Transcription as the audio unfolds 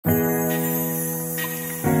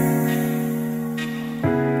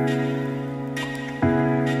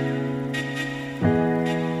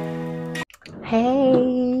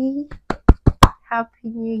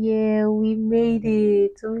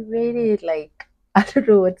I don't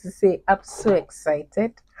know what to say. I'm so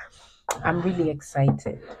excited. I'm really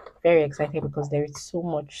excited. Very excited because there is so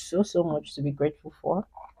much, so much to be grateful for.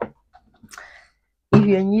 If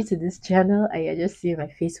you're new to this channel and you're just seeing my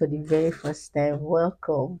face for the very first time,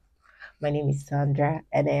 welcome. My name is Sandra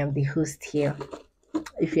and I am the host here.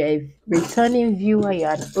 If you're a returning viewer,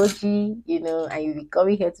 you're an OG, and you'll be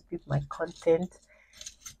coming here to pick my content.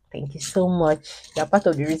 Thank you so much. You're part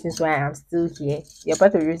of the reasons why I'm still here. You're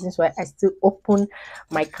part of the reasons why I still open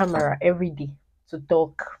my camera every day to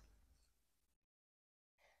talk.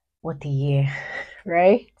 What a year,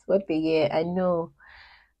 right? What a year. I know.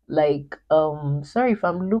 Like, sorry if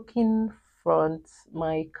I'm looking front.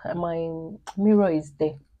 My mirror is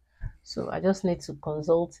there, so I just need to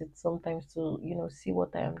consult it sometimes to see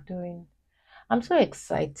what I am doing. I'm so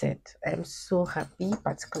excited. I'm so happy,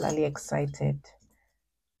 particularly excited.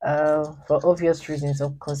 For obvious reasons,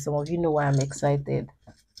 of course. Some of you know why I'm excited.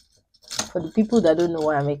 For the people that don't know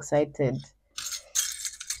why I'm excited,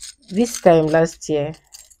 this time last year,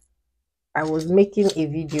 I was making a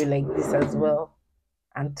video like this as well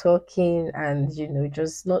and talking and,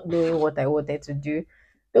 just not knowing what I wanted to do.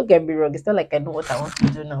 Don't get me wrong, it's not like I know what I want to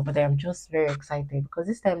do now, but I'm just very excited because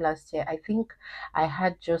this time last year, I think I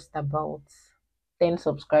had just about 10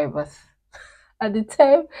 subscribers. At the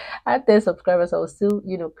time, I had 10 subscribers. I was still,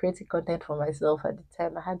 creating content for myself at the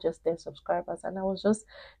time. I had just 10 subscribers and I was just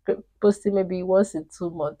posting maybe once in 2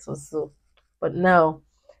 months or so. But now,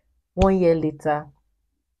 1 year later,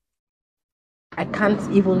 I can't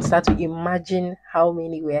even start to imagine how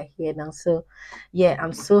many we are here now. So, yeah,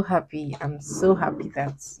 I'm so happy. I'm so happy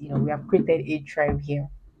that, we have created a tribe here.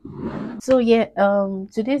 So yeah,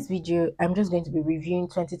 today's video I'm just going to be reviewing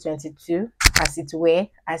 2022 as it were,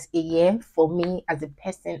 as a year for me as a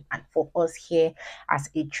person and for us here as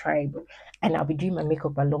a tribe, and I'll be doing my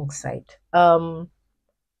makeup alongside.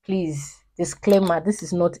 Please, disclaimer, this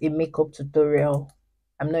is not a makeup tutorial.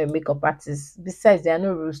 I'm not a makeup artist. Besides, there are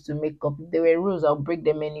no rules to makeup. If there were rules, I'll break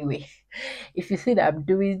them anyway. If you see that I'm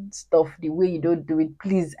doing stuff the way you don't do it,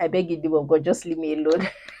 please, I beg you, name of God, just leave me alone.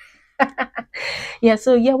 Yeah,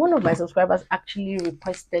 so yeah, one of my subscribers actually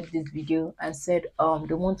requested this video and said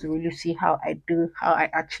they want to really see how I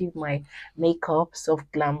achieve my makeup, self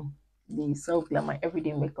glam, my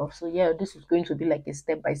everyday makeup. So yeah, this is going to be like a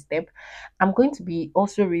step by step. I'm going to be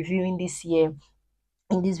also reviewing this year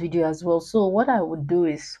in this video as well. So what I would do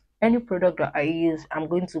is any product that I use, I'm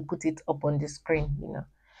going to put it up on the screen,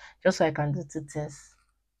 just so I can do two things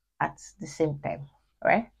at the same time.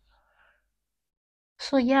 All right.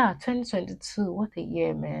 So yeah, 2022, what a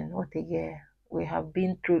year, man. What a year. We have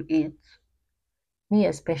been through it. Me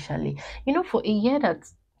especially. For a year that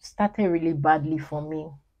started really badly for me,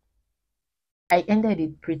 I ended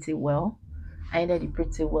it pretty well. I ended it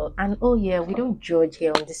pretty well. And oh yeah, we don't judge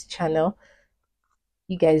here on this channel.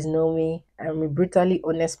 You guys know me. I'm a brutally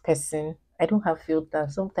honest person. I don't have filter,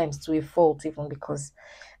 sometimes to a fault, even because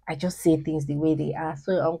I just say things the way they are.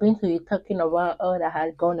 So I'm going to be talking about all that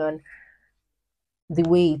had gone on the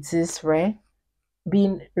way it is, right?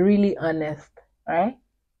 Being really honest, right?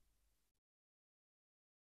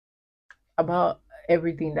 About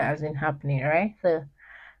everything that has been happening, right? So,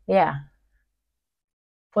 yeah,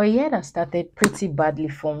 for a year that started pretty badly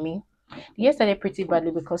for me. The year started pretty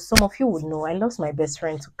badly because some of you would know I lost my best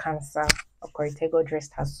friend to cancer. Okorite, God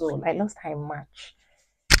rest her soul. I lost her in March.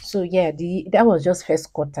 So, yeah, that was just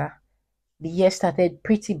first quarter. The year started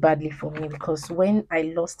pretty badly for me because when I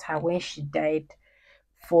lost her, when she died,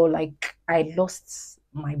 I lost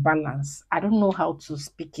my balance. I don't know how to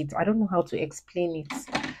speak it, I don't know how to explain it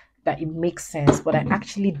that it makes sense, but I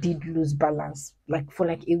actually did lose balance. Like for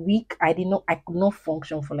like a week, I could not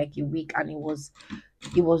function for like a week, and it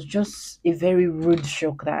was just a very rude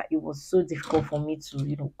shock that it was so difficult for me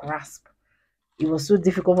to, grasp. It was so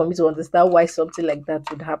difficult for me to understand why something like that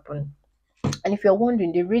would happen. And if you're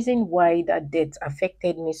wondering, the reason why that death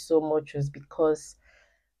affected me so much was because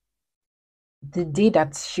the day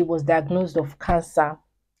that she was diagnosed of cancer,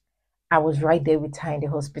 I was right there with her in the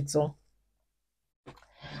hospital.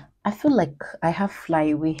 I feel like I have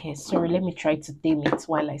flyaway here. Sorry, let me try to tame it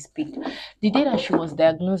while I speak. The day that she was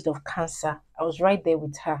diagnosed of cancer, I was right there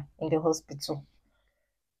with her in the hospital.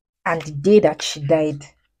 And the day that she died,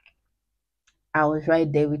 I was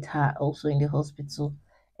right there with her also in the hospital.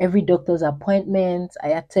 Every doctor's appointment I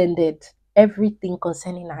attended, everything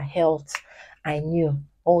concerning her health, I knew.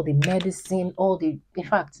 All the medicine, in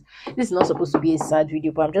fact, this is not supposed to be a sad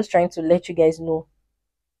video, but I'm just trying to let you guys know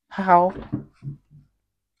how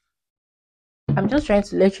I'm just trying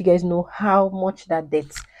to let you guys know how much that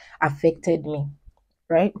death affected me,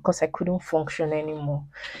 right? Because I couldn't function anymore.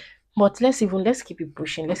 But let's keep it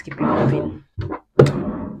pushing, let's keep it moving.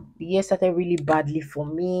 the year started really badly for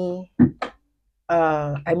me.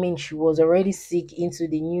 I mean, she was already sick into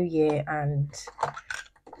the new year, and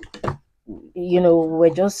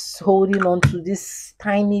we're just holding on to this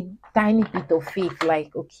tiny, tiny bit of faith.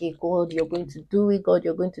 Like, okay, God, you're going to do it. God,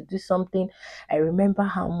 you're going to do something. I remember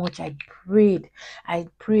how much I prayed. I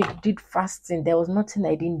prayed, did fasting. There was nothing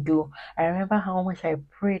I didn't do. I remember how much I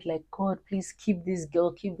prayed, like, God, please keep this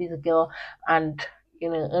girl, and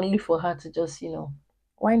only for her to just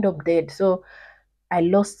wind up dead. So I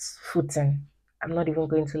lost footing. I'm not even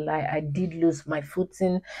going to lie. I did lose my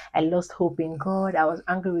footing. I lost hope in God. I was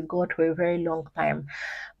angry with God for a very long time.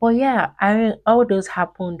 But yeah, all those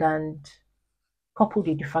happened, and coupled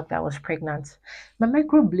with the fact that I was pregnant. My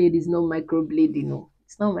microblade is not microblading, no.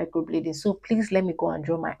 It's not microblading. So please let me go and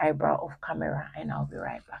draw my eyebrow off camera, and I'll be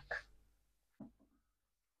right back.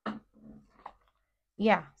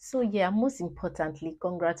 Yeah, so yeah, most importantly,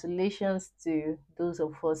 congratulations to those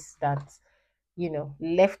of us that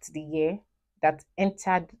left the year, that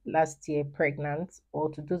entered last year pregnant, or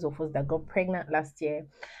to those of us that got pregnant last year,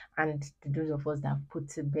 and to those of us that put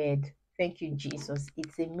to bed. Thank you, Jesus.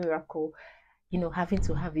 It's a miracle. Having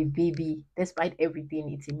to have a baby, despite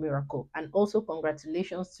everything, it's a miracle. And also,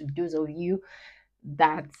 congratulations to those of you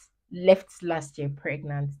that left last year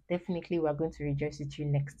pregnant. Definitely, we're going to rejoice with you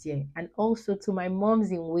next year. And also to my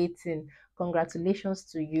moms in waiting, congratulations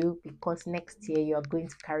to you, because next year you are going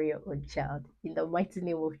to carry your own child. In the mighty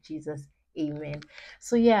name of Jesus, amen.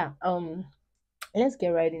 So yeah, let's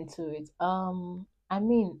get right into it. I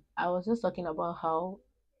mean, I was just talking about how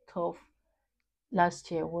tough last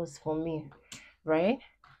year was for me, right?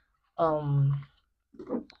 Um,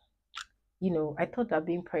 I thought that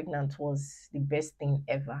being pregnant was the best thing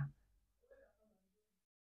ever.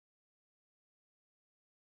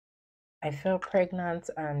 I felt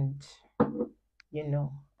pregnant, and you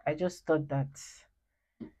know, I just thought that,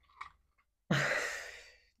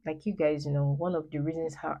 like you guys know, one of the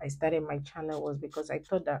reasons how I started my channel was because I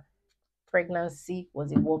thought that pregnancy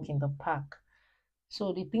was a walk in the park.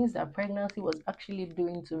 So the things that pregnancy was actually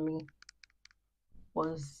doing to me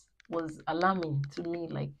was alarming to me.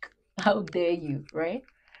 Like, how dare you, right?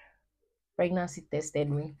 Pregnancy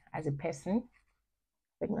tested me as a person.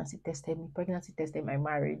 Pregnancy tested me. Pregnancy tested my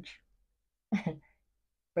marriage.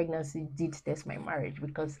 Pregnancy did test my marriage,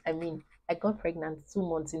 because I mean, I got pregnant 2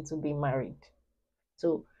 months into being married.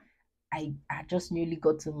 So I just newly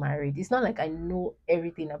got to married. It's not like I know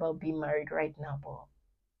everything about being married right now, but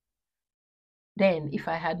then if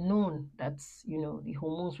I had known that, the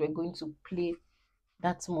hormones were going to play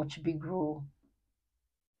that much big role.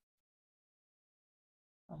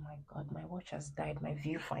 Oh my god, my watch has died, my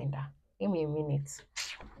viewfinder. Give me a minute.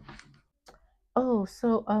 Oh,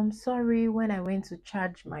 so sorry, when I went to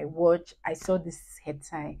charge my watch, I saw this head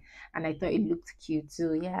tie and I thought it looked cute.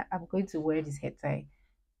 So yeah, I'm going to wear this head tie.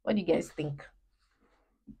 What do you guys think?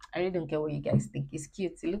 I really don't care what you guys think. It's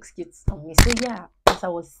cute. It looks cute on me. So yeah, as I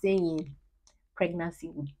was saying, pregnancy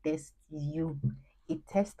would test you. It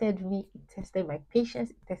tested me, it tested my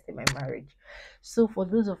patience, it tested my marriage. So for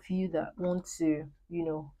those of you that want to,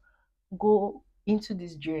 go into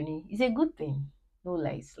this journey, it's a good thing. No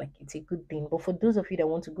lies, like it's a good thing. But for those of you that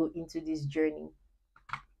want to go into this journey,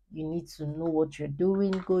 you need to know what you're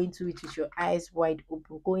doing. Go into it with your eyes wide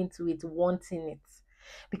open. Go into it wanting it.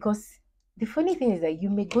 Because the funny thing is that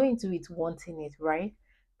you may go into it wanting it, right?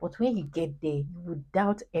 But when you get there, you would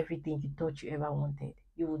doubt everything you thought you ever wanted.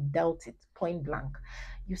 You would doubt it point blank.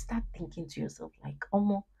 You start thinking to yourself, like,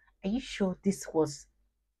 Omo, are you sure this was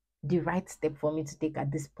the right step for me to take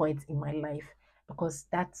at this point in my life? Because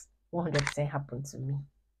that's 100% happened to me.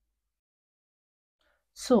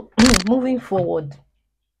 So, moving forward,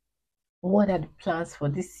 what are the plans for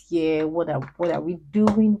this year? What are we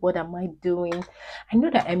doing? What am I doing? I know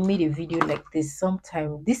that I made a video like this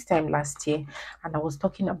time last year, and I was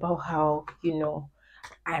talking about how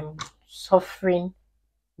I'm suffering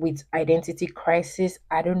with identity crisis.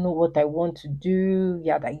 I don't know what I want to do,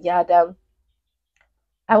 yada yada.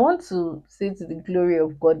 I want to say to the glory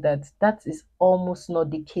of God that that is almost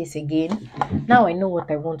not the case again. Now I know what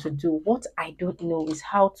I want to do. What I don't know is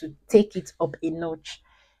how to take it up a notch.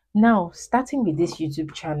 Now, starting with this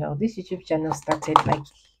YouTube channel started like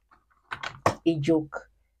a joke,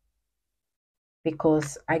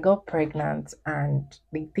 because I got pregnant, and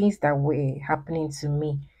the things that were happening to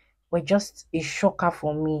me were just a shocker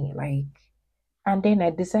for me. Like, and then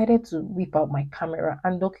I decided to whip out my camera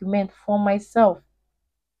and document for myself.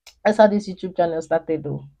 That's how this YouTube channel started,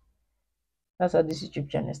 though. That's how this YouTube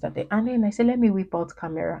channel started. And then I said, let me whip out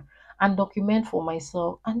camera and document for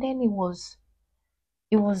myself. And then it was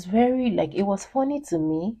very, like, it was funny to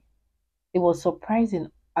me. It was surprising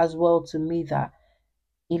as well to me that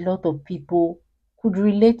a lot of people could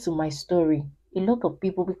relate to my story. A lot of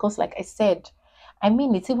people, because like I said, I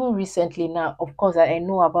mean, it's even recently now, of course, I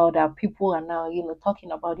know about that people are now,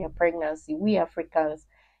 talking about their pregnancy. We Africans,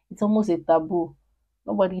 it's almost a taboo.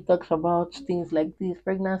 Nobody talks about things like this,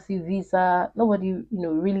 pregnancy, visa. Nobody,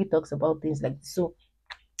 really talks about things like this. So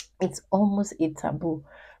it's almost a taboo,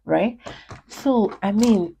 right? So, I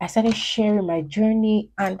mean, I started sharing my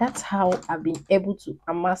journey, and that's how I've been able to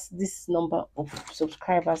amass this number of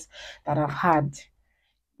subscribers that I've had.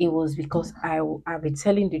 It was because I've been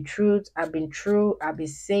telling the truth, I've been true, I've been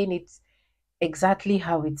saying it exactly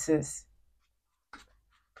how it is.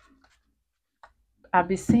 I've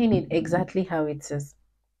been saying it exactly how it is.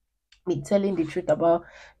 Been telling the truth about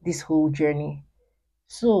this whole journey.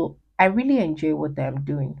 So I really enjoy what I'm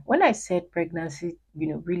doing. When I said pregnancy,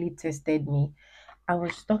 really tested me, I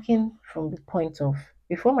was talking from the point of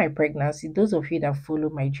before my pregnancy. Those of you that follow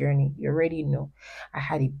my journey, you already know I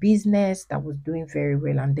had a business that was doing very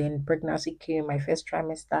well, and then pregnancy came. My first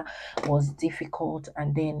trimester was difficult,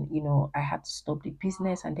 and then I had to stop the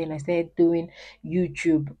business, and then I started doing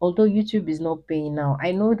YouTube. Although YouTube is not paying now,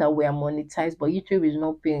 I know that we are monetized, but YouTube is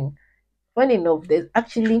not paying. Funny enough, there's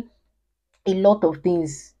actually a lot of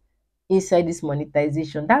things inside this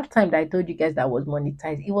monetization. That time that I told you guys that was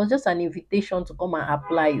monetized, it was just an invitation to come and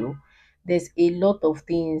apply. You, there's a lot of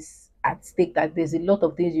things at stake. That there's a lot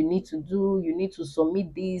of things you need to do. You need to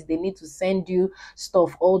submit this. They need to send you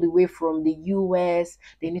stuff all the way from the US.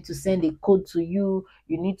 They need to send a code to you.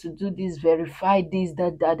 You need to do this, verify this,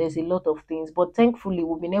 that. There's a lot of things. But thankfully,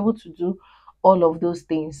 we've been able to do all of those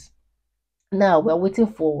things. Now we're waiting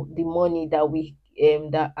for the money that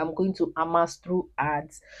I'm going to amass through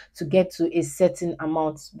ads to get to a certain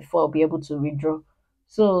amount before I'll be able to withdraw.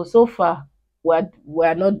 So far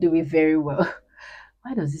we're not doing very well.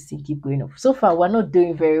 Why does this thing keep going off? So far we're not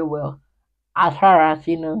doing very well as far as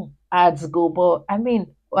ads go, but I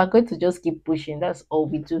mean we're going to just keep pushing. That's all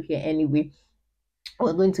we do here anyway.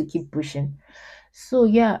 We're going to keep pushing. So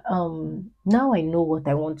yeah, now I know what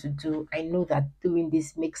I want to do. I know that doing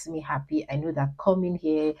this makes me happy. I know that coming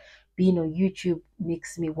here, being on YouTube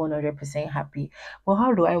makes me 100% happy. But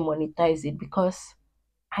how do I monetize it? Because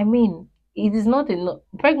I mean, it is not enough.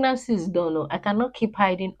 Pregnancy is done. Oh. I cannot keep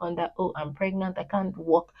hiding under, oh, I'm pregnant, I can't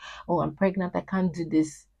walk. Oh, I'm pregnant, I can't do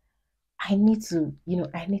this. I need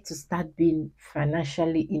to start being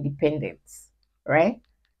financially independent, right?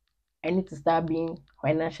 I need to start being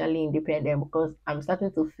financially independent because I'm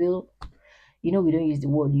starting to feel, we don't use the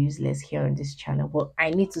word useless here on this channel, but I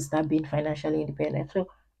need to start being financially independent. So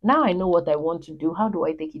now I know what I want to do. How do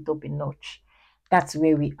I take it up a notch? That's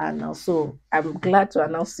where we are now. So I'm glad to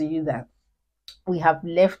announce to you that we have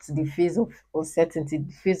left the phase of uncertainty,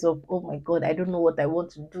 the phase of, oh my God, I don't know what I want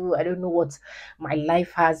to do. I don't know what my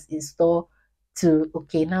life has in store. To,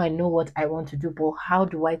 okay, now I know what I want to do, but how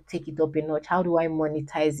do I take it up a notch? How do I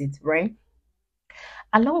monetize it, right?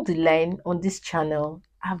 Along the line on this channel,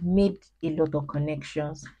 I've made a lot of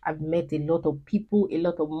connections. I've met a lot of people, a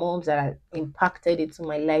lot of moms that have impacted into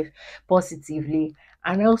my life positively.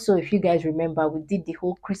 And also, if you guys remember, we did the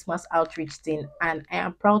whole Christmas outreach thing, and I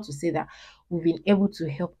am proud to say that we've been able to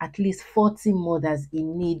help at least 40 mothers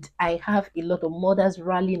in need. I have a lot of mothers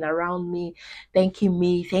rallying around me,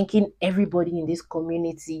 thanking everybody in this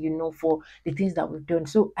community, for the things that we've done.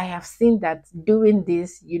 So I have seen that doing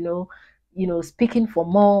this, speaking for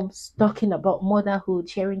moms, talking about motherhood,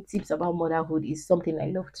 sharing tips about motherhood is something I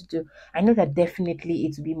love to do. I know that definitely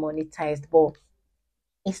it will be monetized, but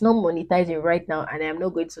it's not monetizing right now, and I'm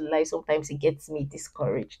not going to lie, sometimes it gets me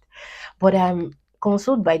discouraged. But I'm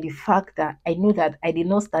consoled by the fact that I know that I did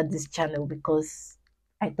not start this channel because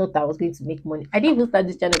I thought I was going to make money. I didn't even start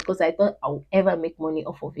this channel because I thought I would ever make money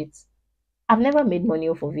off of it. I've never made money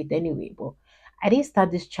off of it anyway, but I didn't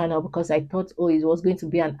start this channel because I thought, oh, it was going to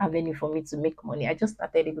be an avenue for me to make money. I just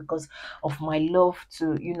started it because of my love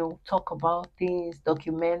to, talk about things,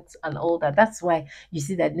 document, and all that. That's why you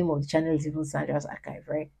see that the name of the channel is even Sandra's Archive,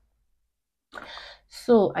 right?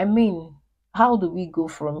 So, I mean, how do we go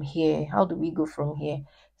from here? How do we go from here?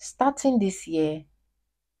 Starting this year,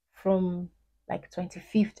 from like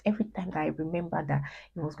 25th, every time that I remember that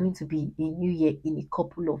it was going to be a new year in a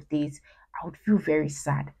couple of days, I would feel very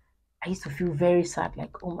sad. I used to feel very sad,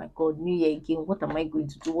 like, oh my God, new year again. What am I going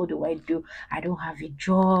to do? What do I do? I don't have a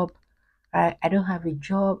job. I don't have a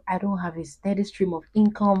job. I don't have a steady stream of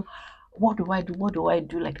income. What do I do? What do I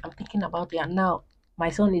do? Like, I'm thinking about it. And now my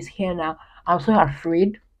son is here now. I'm so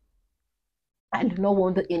afraid. I do not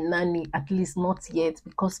want a nanny, at least not yet,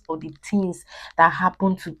 because of the things that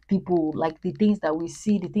happen to people, like the things that we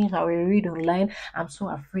see, the things that we read online. I'm so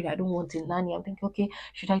afraid. I don't want a nanny. I'm thinking, okay,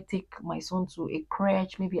 should I take my son to a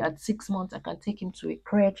crèche? Maybe at 6 months, I can take him to a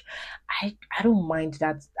crèche. I don't mind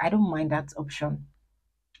that. I don't mind that option,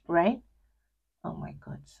 right? Oh my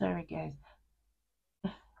God, sorry guys.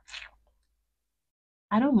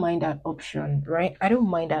 I don't mind that option, right? I don't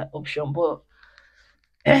mind that option, but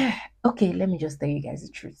okay, let me just tell you guys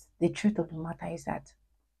the truth. The truth of the matter is that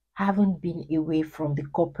haven't been away from the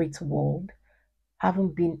corporate world,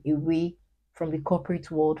 haven't been away from the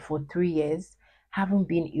corporate world for 3 years, haven't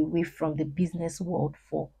been away from the business world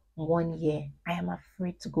for 1 year. I am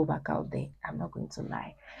afraid to go back out there. I'm not going to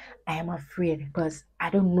lie. I am afraid because I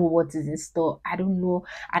don't know what is in store. I don't know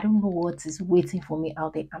what is waiting for me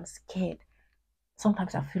out there. I'm scared.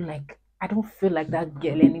 Sometimes I feel like I don't feel like that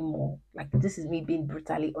girl anymore. Like this is me being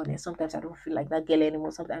brutally honest. Sometimes I don't feel like that girl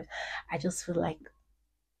anymore. Sometimes I just feel like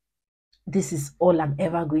this is all I'm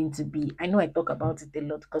ever going to be. I know I talk about it a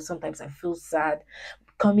lot because sometimes I feel sad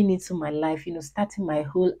coming into my life, starting my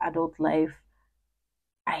whole adult life.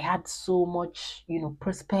 I had so much,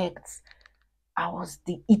 prospects. I was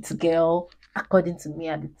the it girl, according to me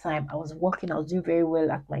at the time. I was working, I was doing very well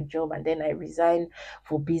at my job, and then I resigned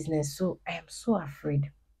for business. So I am so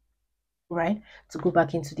afraid, right, to go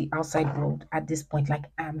back into the outside world at this point. Like,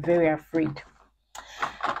 I'm very afraid.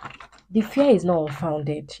 The fear is not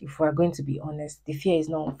unfounded, if we're going to be honest. The fear is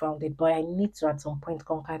not unfounded, but I need to at some point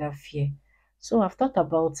conquer that fear. So I've thought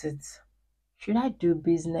about it. Should I do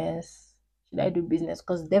business? Should I do business?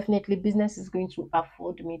 Because definitely business is going to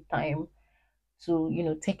afford me time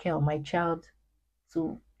to, take care of my child,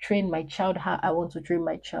 to train my child how I want to train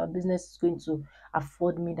my child. Business is going to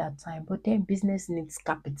afford me that time. But then business needs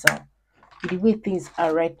capital. With the way things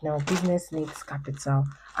are right now, business needs capital.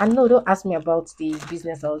 And no, don't ask me about the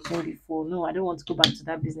business I was doing before. No, I don't want to go back to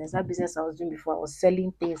that business. That business I was doing before, I was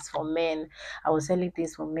selling things for men. I was selling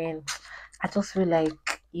things for men. I just feel like,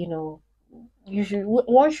 you know,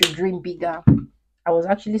 one should dream bigger. I was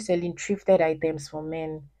actually selling thrifted items for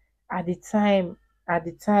men. At the time,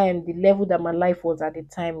 the level that my life was at the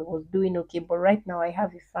time, it was doing okay. But right now, I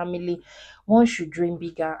have a family. One should dream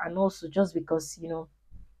bigger, and also just because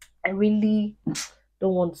I really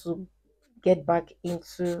don't want to get back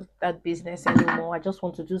into that business anymore. I just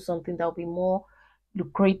want to do something that will be more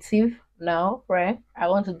lucrative now, right? I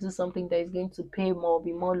want to do something that is going to pay more,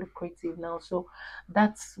 be more lucrative now. So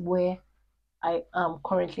that's where I am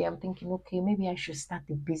currently. I'm thinking, okay, maybe I should start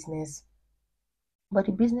a business, but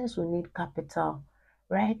the business will need capital,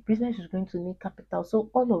 right? Business is going to need capital.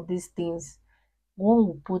 So all of these things one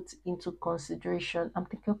will put into consideration. I'm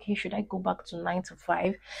thinking, okay, should I go back to 9 to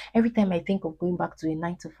 5? Every time I think of going back to a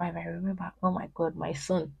 9 to 5, I remember, oh my God, my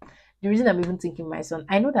son. The reason I'm even thinking my son,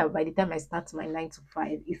 I know that by the time I start my 9 to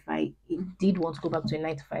 5, if I did want to go back to a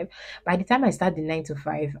 9 to 5, by the time I start the 9 to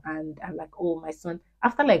 5, and I'm like, oh, my son,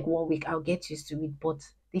 after like 1 week, I'll get used to it. But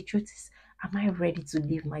the truth is, am I ready to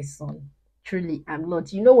leave my son? Truly, I'm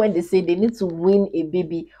not. You know, when they say they need to win a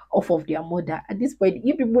baby off of their mother, at this point,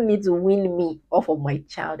 you people need to win me off of my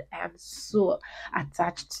child. I am so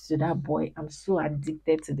attached to that boy. I'm so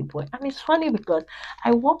addicted to the boy. And it's funny because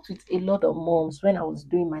I worked with a lot of moms when I was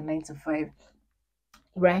doing my 9 to 5,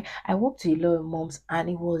 right? I worked with a lot of moms, and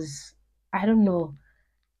it was, I don't know,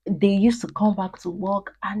 they used to come back to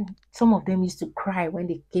work, and some of them used to cry when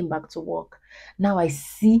they came back to work. Now I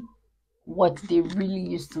see what they really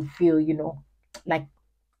used to feel, like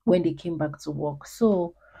when they came back to work.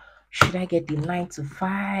 So, should I get the 9 to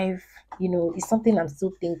 5? It's something I'm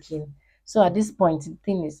still thinking. So, at this point, the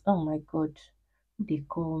thing is, oh my God, who they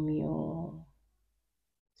call me. Oh,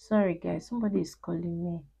 sorry, guys, somebody is calling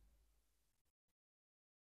me.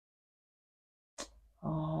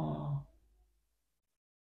 Oh,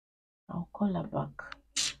 I'll call her back.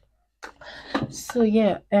 So,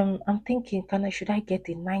 yeah, I'm thinking, should I get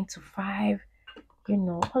a 9 to 5?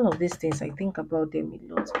 All of these things, I think about them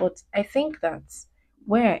a lot. But I think that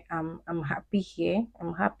where I am, I'm happy here.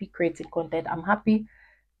 I'm happy creating content. I'm happy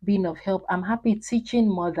being of help. I'm happy teaching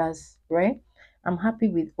mothers, right? I'm happy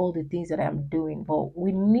with all the things that I'm doing, but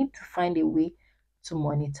we need to find a way to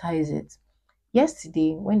monetize it.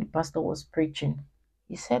 Yesterday, when the pastor was preaching,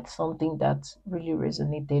 he said something that really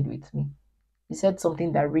resonated with me. He said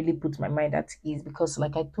something that really put my mind at ease because,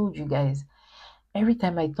 like I told you guys, every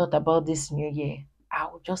time I thought about this new year, I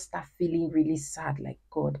would just start feeling really sad. Like,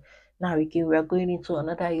 God, now again, we are going into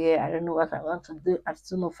another year. I don't know what I want to do. I'm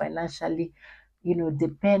still not financially,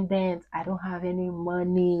 dependent. I don't have any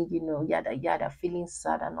money, yada, yada, feeling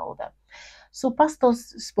sad and all that. So, Pastor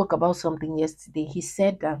spoke about something yesterday. He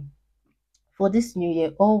said that For this new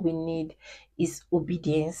year, all we need is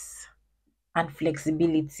obedience and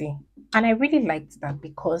flexibility. And I really liked that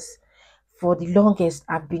because for the longest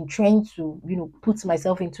I've been trying to, put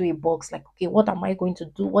myself into a box like, okay, what am I going to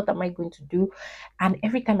do? What am I going to do? And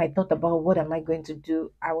every time I thought about what am I going to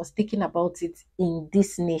do, I was thinking about it in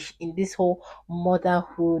this niche, in this whole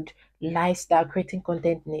motherhood lifestyle creating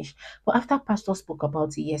content niche. But after Pastor spoke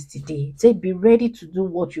about it yesterday, say be ready to do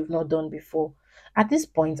what you've not done before. At this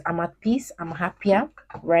point, I'm at peace, I'm happier,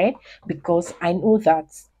 right? Because I know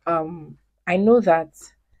that I'm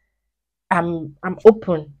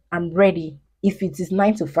open, I'm ready. If it is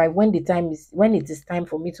 9 to 5, when it is time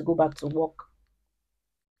for me to go back to work,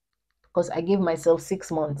 because I gave myself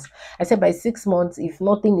 6 months. I said by 6 months, if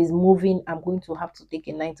nothing is moving, I'm going to have to take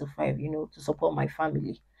a 9 to 5, to support my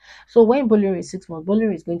family. So when Bolero is 6 months,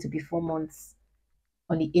 Bolero is going to be 4 months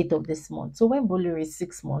on the 8th of this month. So when Bolero is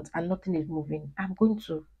 6 months and nothing is moving, I'm going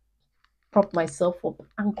to prop myself up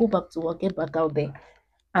and go back to work, get back out there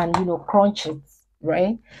and crunch it,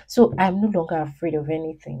 right? So I'm no longer afraid of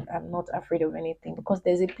anything. I'm not afraid of anything because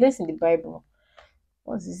there's a place in the Bible.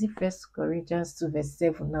 What is it? First Corinthians 2 verse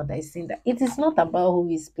 7 now that is saying that it is not about who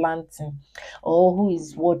is planting or who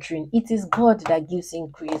is watering. It is God that gives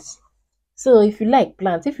increase. So if you like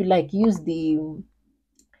plant, if you like use the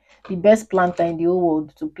best planter in the whole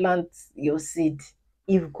world to plant your seed.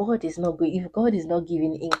 If God is not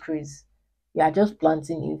giving increase, you are just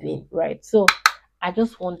planting in vain, right? So I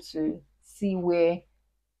just want to see where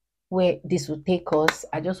this will take us.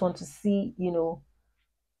 I just want to see,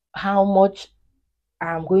 how much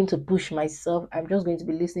I'm going to push myself. I'm just going to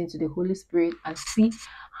be listening to the Holy Spirit and see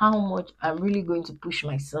how much I'm really going to push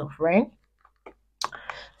myself, right?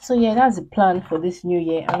 So yeah, that's the plan for this new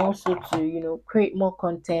year, and also to create more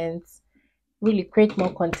content, really create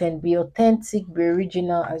more content, be authentic, be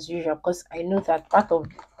original as usual, because I know that part of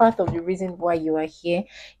the reason why you are here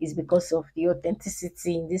is because of the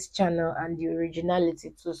authenticity in this channel and the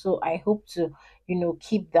originality too. So I hope to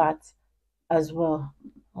keep that as well.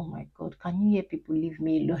 Oh my god, can you hear people? Leave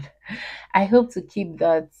me alone. I hope to keep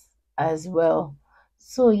that as well.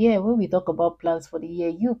 So yeah, when we talk about plans for the year,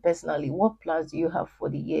 you personally, what plans do you have for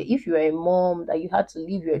the year? If you are a mom that you had to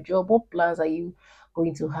leave your job, what plans are you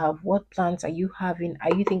going to have? What plans are you having?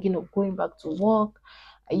 Are you thinking of going back to work?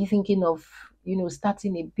 Are you thinking of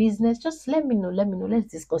starting a business? Just let me know. Let me know.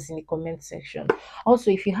 Let's discuss in the comment section. Also,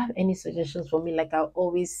 if you have any suggestions for me, like I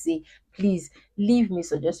always say, please leave me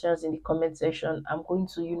suggestions in the comment section. I'm going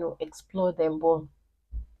to explore them. But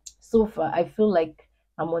so far I feel like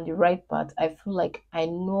I'm on the right path. I feel like I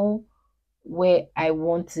know where I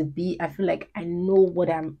want to be. I feel like I know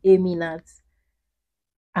what I'm aiming at.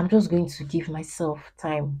 I'm just going to give myself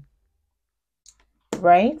time,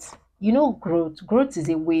 right? Growth is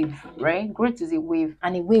a wave, right? Growth is a wave,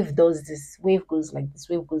 and a wave does this. Wave goes like this,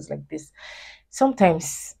 wave goes like this.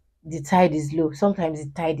 Sometimes the tide is low, sometimes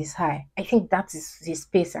the tide is high. I think that is the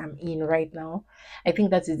space I'm in right now. I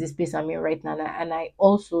think that is the space I'm in right now. And I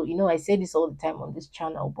also, I say this all the time on this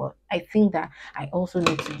channel, but I think that I also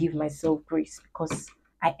need to give myself grace because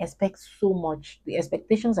I expect so much. The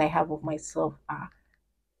expectations I have of myself are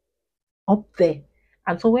up there.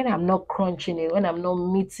 And so when I'm not crunching it, when I'm not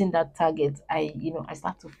meeting that target, I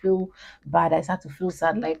start to feel bad. I start to feel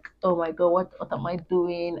sad, like, oh my God, what am I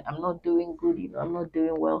doing? I'm not doing good, I'm not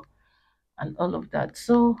doing well, and all of that.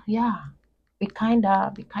 So yeah, be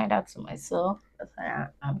kinder to myself. That's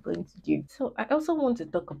what I'm going to do. So I also want to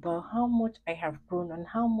talk about how much I have grown and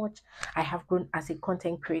how much I have grown as a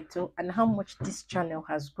content creator and how much this channel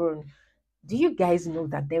has grown. Do you guys know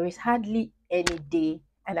that there is hardly any day,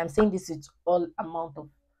 and I'm saying this with all amount of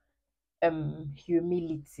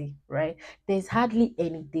humility, right? There's hardly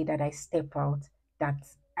any day that I step out that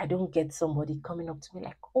I don't get somebody coming up to me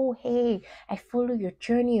like, oh hey, I follow your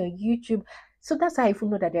journey on YouTube. So that's how I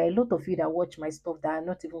even know that there are a lot of you that watch my stuff that are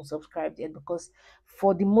not even subscribed yet, because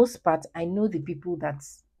for the most part I know the people that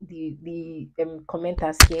the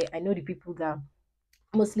commenters here. I know the people that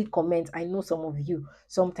mostly comment. I know some of you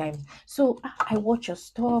sometimes. So I watch your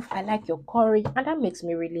stuff, I like your courage, and that makes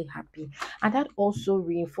me really happy. And that also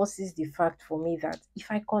reinforces the fact for me that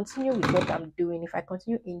if I continue with what I'm doing, if I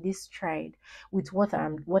continue in this stride with what I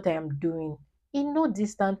am doing, in no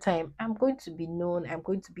distant time I'm going to be known. I'm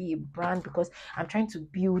going to be a brand because I'm trying to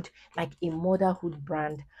build like a motherhood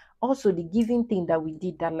brand. Also, the giving thing that we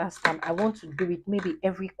did that last time, I want to do it maybe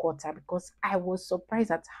every quarter because I was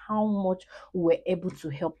surprised at how much we were able to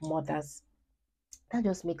help mothers. That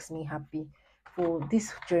just makes me happy for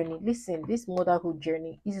this journey. Listen, this motherhood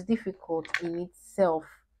journey is difficult in itself.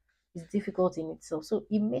 It's difficult in itself. So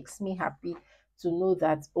it makes me happy to know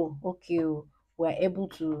that, oh, okay, oh, we're able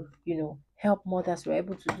to, help mothers, we're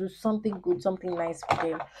able to do something good, something nice for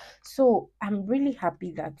them. So I'm really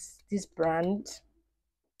happy that this brand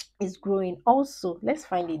is growing. Also, let's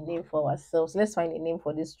find a name for ourselves. Let's find a name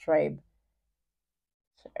for this tribe.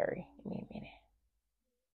 Sorry, give me a minute.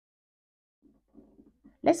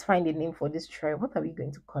 Let's find a name for this tribe. What are we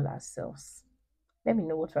going to call ourselves? Let me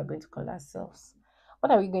know what we're going to call ourselves.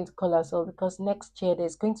 What are we going to call ourselves? Because next year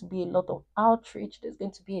there's going to be a lot of outreach, there's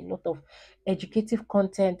going to be a lot of educative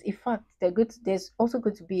content. In fact, there's also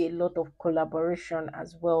going to be a lot of collaboration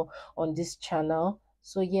as well on this channel.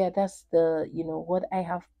 So yeah, that's the what I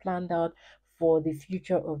have planned out for the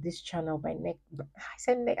future of this channel by next.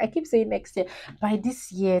 I keep saying next year, by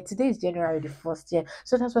this year. Today is January the 1st year,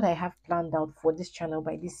 so that's what I have planned out for this channel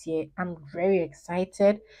by this year. I'm very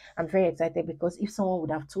excited. I'm very excited because if someone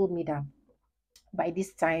would have told me that by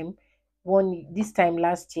this time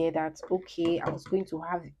last year, that okay, I was going to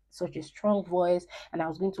have such a strong voice and I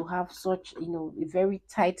was going to have such, a very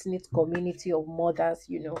tight knit community of mothers,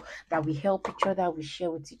 that we help each other, we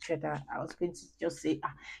share with each other, I was going to just say,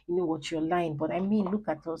 you know what, you're lying. But I mean, look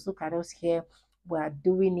at us here. We're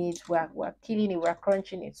doing it, we're killing it, we're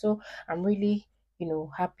crunching it. So I'm really,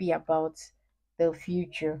 happy about the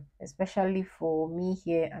future, especially for me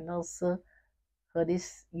here, and also for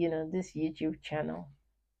this, this YouTube channel.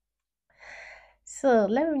 So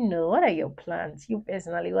let me know, what are your plans? You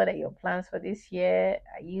personally, what are your plans for this year?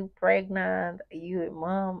 Are you pregnant? Are you a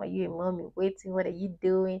mom? Are you a mom in waiting? What are you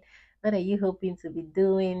doing? What are you hoping to be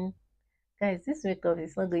doing? Guys, this makeup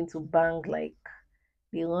is not going to bang like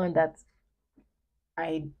the one that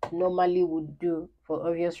I normally would do for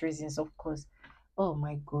obvious reasons, of course. Oh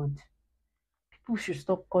my god. People should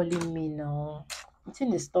stop calling me now. The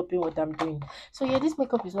thing is stopping what I'm doing. So yeah, this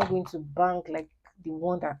makeup is not going to bank like the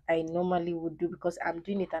one that I normally would do because I'm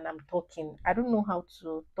doing it and I'm talking. I don't know how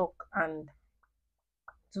to talk and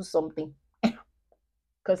do something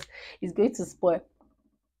because it's going to spoil.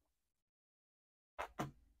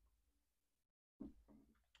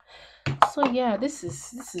 So yeah, this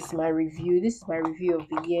is my review. This is my review of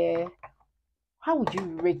the year. How would you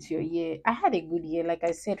rate your year? I had a good year, like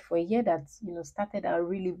I said, for a year that started out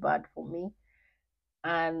really bad for me,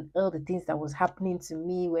 and all the things that was happening to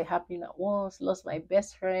me were happening at once. Lost my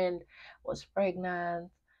best friend, was pregnant,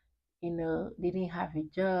 didn't have a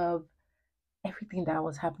job. Everything that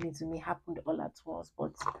was happening to me happened all at once,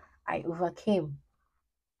 but I overcame.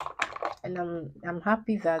 And I'm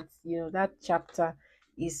happy that that chapter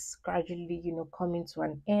is gradually coming to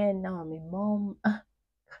an end. Now I'm a mom.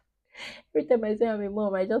 Every time I say I'm a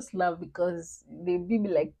mom, I just laugh because they be me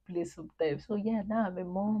like play sometimes. So yeah, now I'm a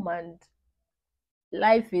mom, and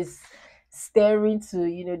life is staring to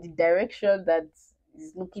the direction that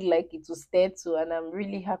is looking like it will stare to, and I'm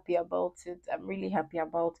really happy about it. I'm really happy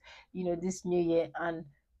about this new year and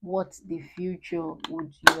what the future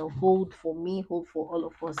would hold for me, hold for all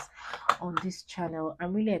of us on this channel.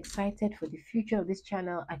 I'm really excited for the future of this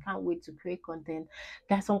channel. I can't wait to create content.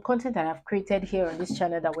 There's some content that I've created here on this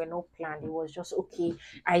channel that were not planned. It was just okay,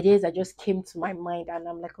 ideas that just came to my mind, and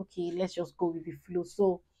I'm like, okay, let's just go with the flow.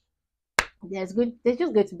 So there's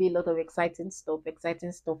just going to be a lot of exciting stuff,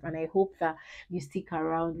 and I hope that you stick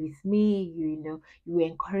around with me. You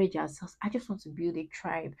encourage ourselves. I just want to build a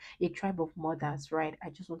tribe of mothers, right? I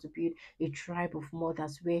just want to build a tribe of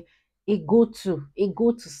mothers where a go to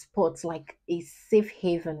spot, like a safe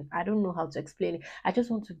haven. I don't know how to explain it. I just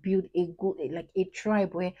want to build like a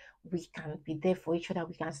tribe where we can be there for each other,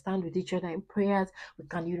 we can stand with each other in prayers, we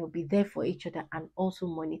can be there for each other, and also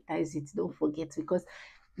monetize it. Don't forget, because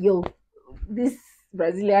yo, this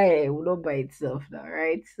Brazilian hair will not by itself now,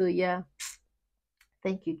 right? So yeah,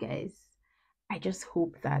 thank you guys. I just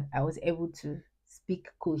hope that I was able to speak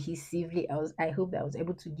cohesively. I hope that I was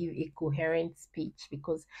able to give a coherent speech,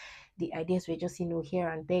 because the ideas were just here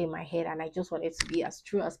and there in my head, and I just wanted to be as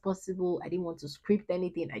true as possible. I didn't want to script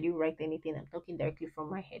anything, I didn't write anything. I'm talking directly from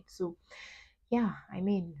my head. So yeah, I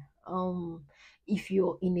mean, if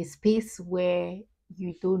you're in a space where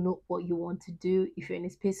you don't know what you want to do, if you're in a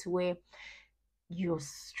space where you're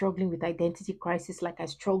struggling with identity crisis like I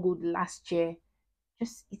struggled last year,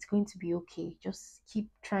 just it's going to be okay. Just keep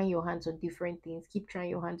trying your hands on different things. Keep trying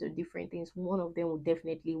your hands on different things. One of them will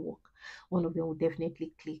definitely work. One of them will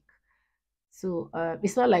definitely click. So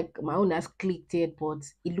it's not like my own has clicked yet, but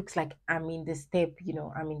it looks like I'm in the step,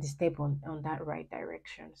 I'm in the step on that right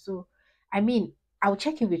direction. So I mean, I'll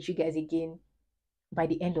check in with you guys again by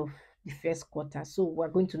the end of the first quarter. So we're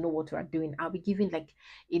going to know what we're doing. I'll be giving like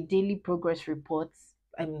a daily progress report,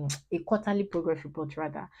 a quarterly progress report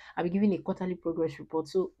rather. I'll be giving a quarterly progress report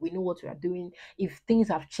so we know what we are doing. If things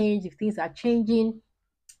have changed, if things are changing,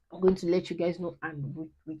 I'm going to let you guys know, and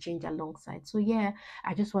we change alongside. So yeah,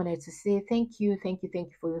 I just wanted to say thank you, thank you, thank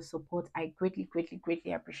you for your support. I greatly, greatly,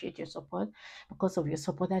 greatly appreciate your support. Because of your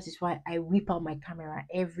support, that is why I whip out my camera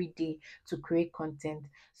every day to create content.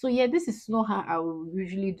 So yeah, this is not how I will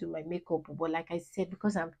usually do my makeup, but like I said,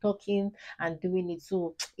 because I'm talking and doing it,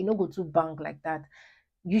 so you know, go to bank like that.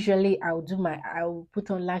 Usually I'll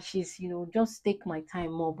put on lashes, just take my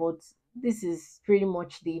time more. But this is pretty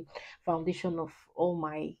much the foundation of all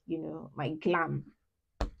my, my glam.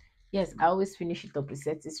 Yes, I always finish it up with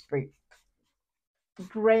setting spray.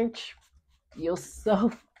 Drench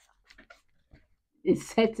yourself in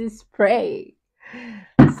setting spray.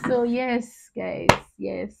 So yes, guys,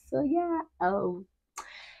 yes. So yeah,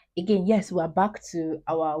 again, yes, we're back to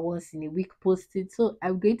our once in a week posting. So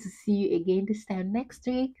I'm going to see you again this time next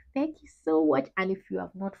week. Thank you so much. And if you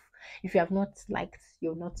have not liked,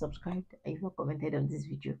 you've not subscribed, and you've not commented on this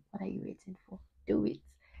video, what are you waiting for? Do it.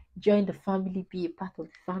 Join the family, be a part of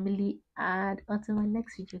the family. And until my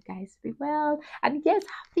next video, guys, be well. And yes,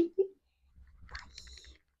 happy